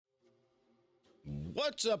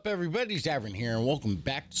What's up, everybody? Zavern here, and welcome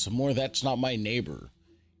back to some more That's Not My Neighbor.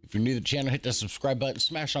 If you're new to the channel, hit that subscribe button,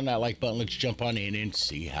 smash on that like button. Let's jump on in and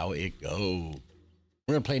see how it goes.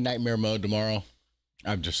 We're gonna play Nightmare Mode tomorrow.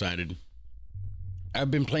 I've decided.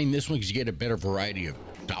 I've been playing this one because you get a better variety of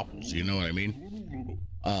doppels, you know what I mean?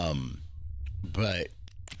 But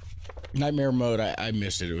Nightmare Mode, I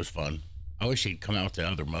missed it. It was fun. I wish he'd come out with the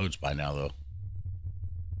other modes by now, though.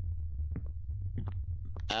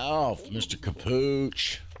 Oh, Mr.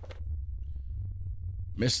 Capooch.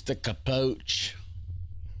 Mr. Capooch.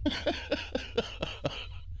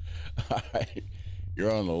 All right,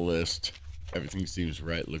 you're on the list. Everything seems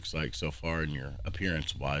right, looks like, so far in your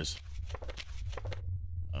appearance-wise.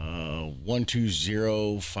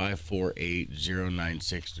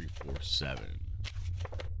 120-548-096-347.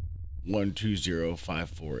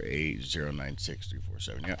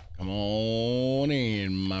 120-548-096-347. Yeah, come on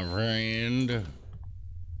in, my friend.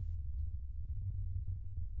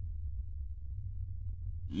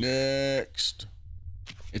 Next.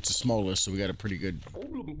 It's a small list, so we got a pretty good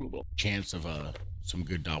chance of some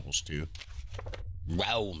good doppels too.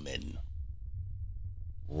 Roman.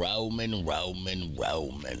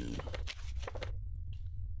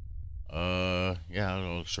 Yeah,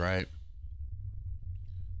 that looks right.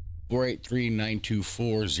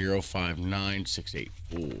 483-924-059-684.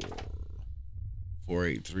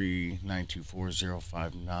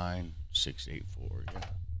 483-924-059-684. Yeah.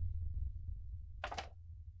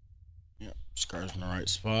 Yep, Scar's in the right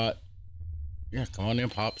spot. Yeah, come on in,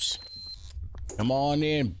 Pops. Come on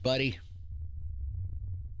in, buddy.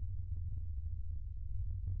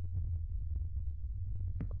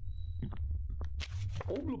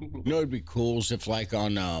 You know, it'd be cool is if, like,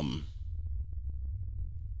 on,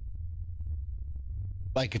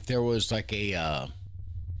 like, if there was, like, a,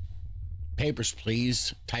 Papers,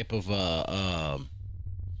 Please type of,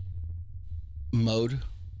 mode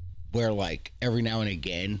where, like, every now and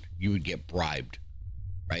again you would get bribed,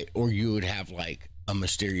 right? Or you would have, like, a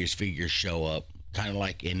mysterious figure show up, kind of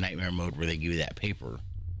like in Nightmare Mode where they give you that paper,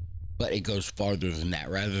 but it goes farther than that,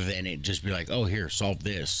 rather than it just be like, oh, here, solve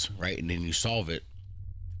this, right? And then you solve it,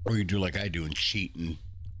 or you do like I do and cheat and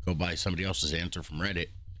go buy somebody else's answer from Reddit.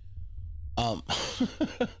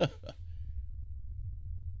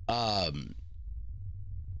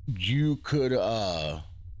 You could,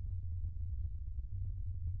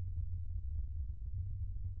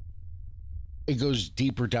 it goes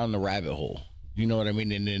deeper down the rabbit hole. You know what I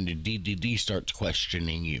mean? And then the DDD starts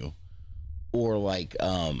questioning you. Or like,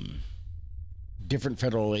 different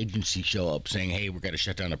federal agencies show up saying, hey, we're going to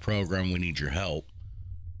shut down the program. We need your help.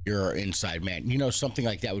 You're our inside man. You know, something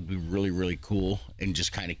like that would be really, really cool. And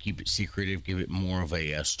just kind of keep it secretive, give it more of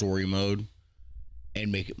a story mode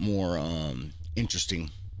and make it more interesting.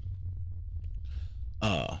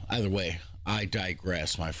 Either way, I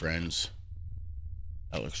digress, my friends.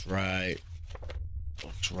 That looks right.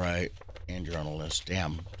 Looks right. And you're on a list.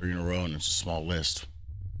 Damn, 3 in a row and it's a small list.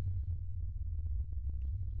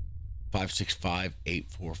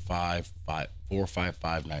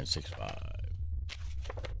 565-845-455-965.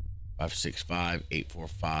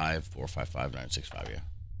 565-845-455-965, yeah.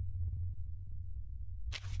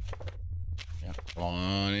 Yeah, come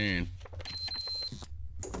on in.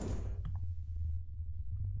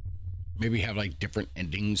 Maybe have like different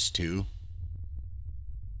endings too.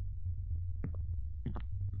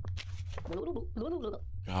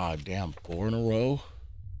 God damn, 4 in a row.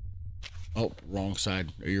 Oh, wrong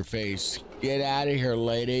side of your face. Get out of here,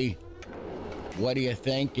 lady. What are you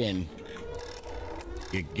thinking?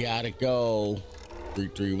 You gotta go.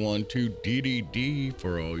 3312 DDD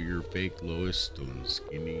for all your fake Lois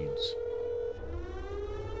Stolinsky needs.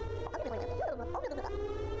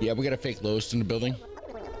 Yeah, we got a fake Lois in the building.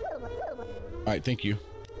 All right, thank you.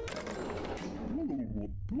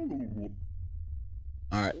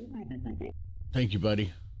 All right. Thank you,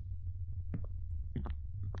 buddy.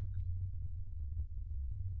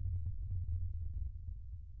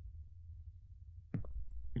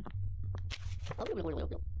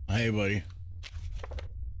 Hey, buddy.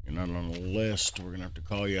 You're not on the list. We're gonna have to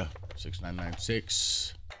call you.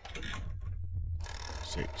 6996.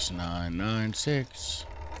 6996.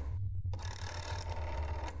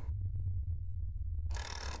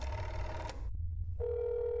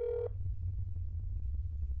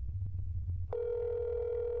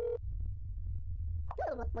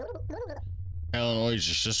 Illinois, is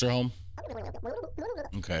your sister home?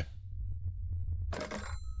 Okay.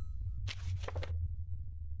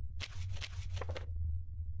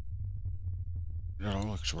 That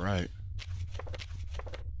looks right.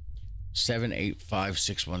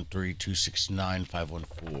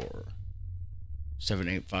 785-613-269-514.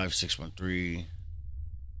 785-613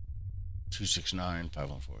 269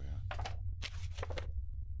 514.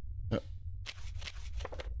 Yeah.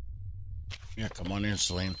 Yeah, come on in,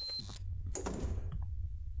 Celine.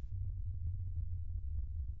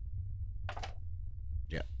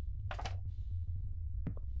 Yeah.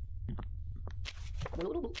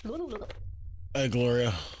 Hey,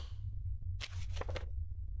 Gloria.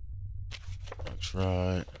 Looks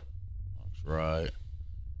right. Looks right.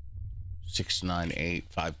 698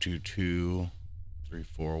 522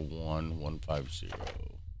 341 150.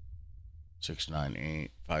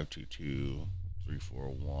 698 522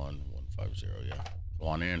 341 150. Yeah. Go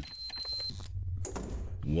on in.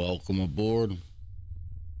 Welcome aboard.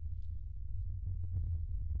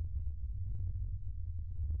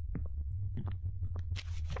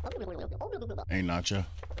 Hey, Nacho.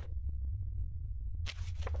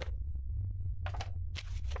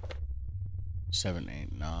 Seven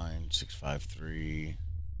eight nine 653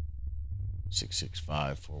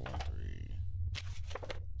 665 413.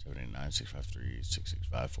 789 653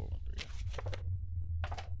 665 413.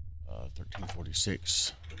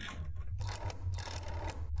 1346.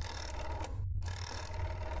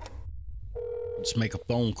 Let's make a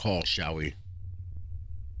phone call, shall we?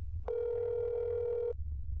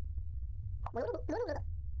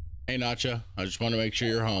 Hey, Nacho. I just want to make sure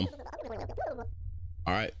you're home.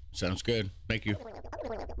 All right. Sounds good. Thank you.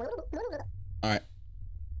 All right.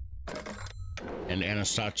 And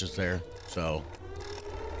Anastasia's there, so.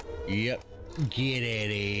 Yep. Get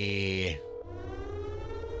Eddie.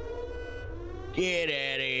 Get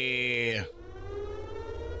Eddie.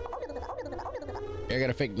 I got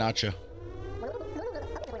a fake Nacho. All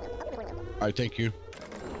right, thank you.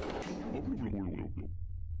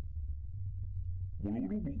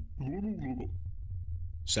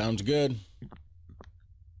 Sounds good.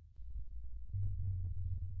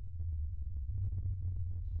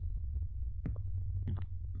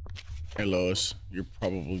 Hey, Lois, you're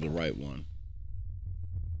probably the right one.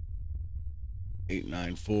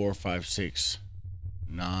 894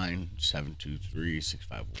 569 723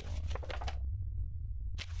 651.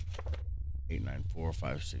 894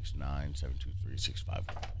 569 723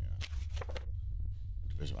 651. Yeah.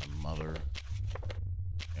 To visit my mother.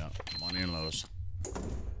 Yeah, come on in, Lois.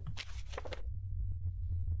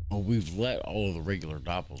 Well, we've let all of the regular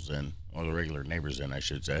doppels in, or the regular neighbors in, I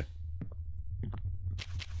should say.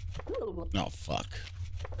 Oh, fuck.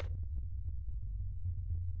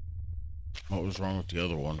 What was wrong with the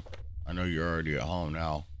other one? I know you're already at home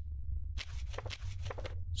now.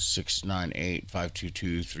 698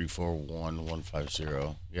 522 341 150.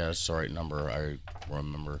 Yeah, that's the right number. I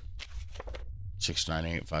remember.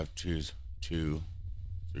 698 522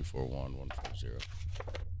 341 150.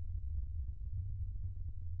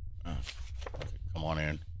 Oh, okay, come on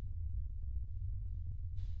in.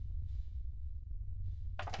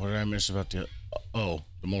 What did I miss about the... Oh,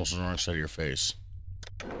 the moles on the wrong side of your face.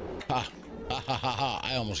 Ha! Ha ha ha ha!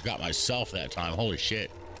 I almost got myself that time. Holy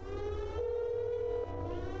shit.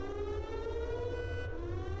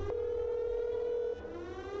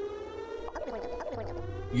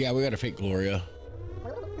 Yeah, we got a fake Gloria.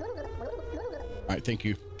 Alright, thank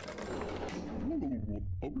you.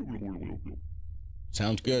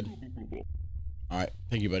 Sounds good. Alright,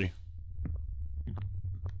 thank you, buddy.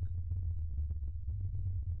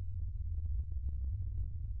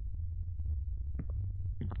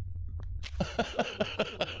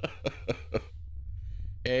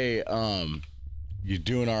 Hey, you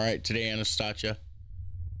doing all right today, Anastasia?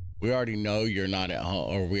 We already know you're not at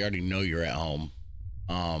home, or we already know you're at home.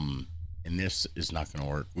 And this is not gonna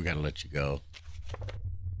work. We gotta let you go.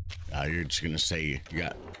 You're just gonna say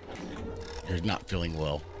you're not feeling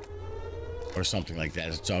well, or something like that.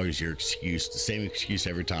 It's always your excuse, the same excuse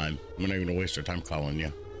every time. I'm not even gonna waste our time calling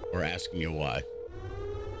you or asking you why.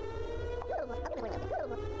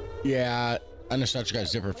 Yeah, Anastasia got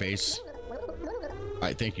Zipperface. All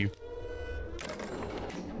right, thank you.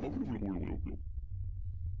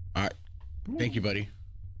 All right, thank you, buddy.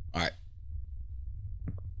 All right.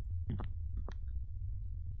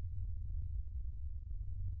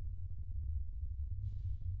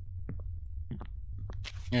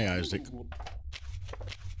 Hey, Isaac.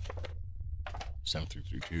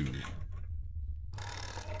 7332.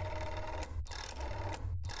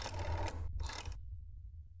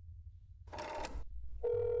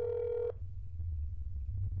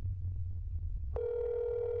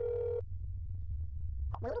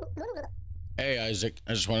 Hey, Isaac.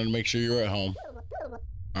 I just wanted to make sure you were at home.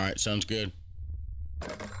 All right, sounds good.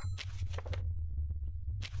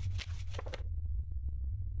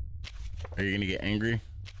 Are you gonna get angry?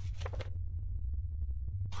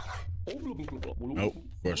 Nope,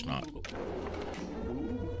 of course not.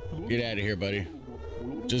 Get out of here, buddy.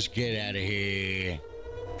 Just get out of here.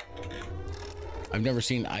 I've never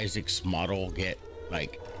seen Isaac's model get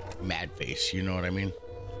like mad face. You know what I mean?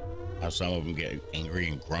 How some of them get angry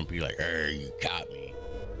and grumpy, like, you caught me,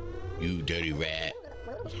 you dirty rat.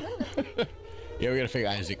 Yeah, we gotta figure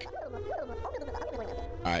Isaac.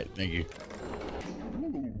 All right, thank you.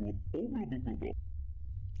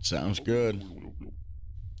 Sounds good.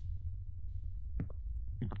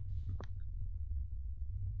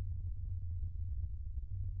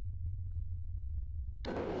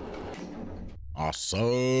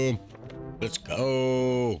 Awesome. Let's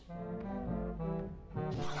go.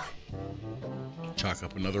 Chalk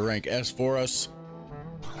up another rank S for us.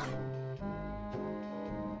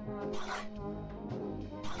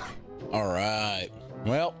 All right.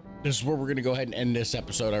 Well, this is where we're going to go ahead and end this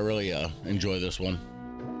episode. I really enjoy this one.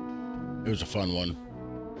 It was a fun one.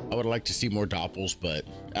 I would like to see more doppels, but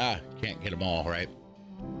can't get them all, right?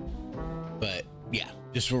 But yeah,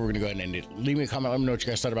 this is where we're going to go ahead and end it. Leave me a comment. Let me know what you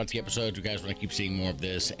guys thought about the episode. You guys want to keep seeing more of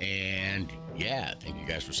this. And yeah, thank you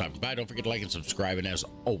guys for stopping by. Don't forget to like and subscribe. And as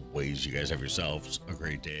always, you guys have yourselves a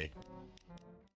great day.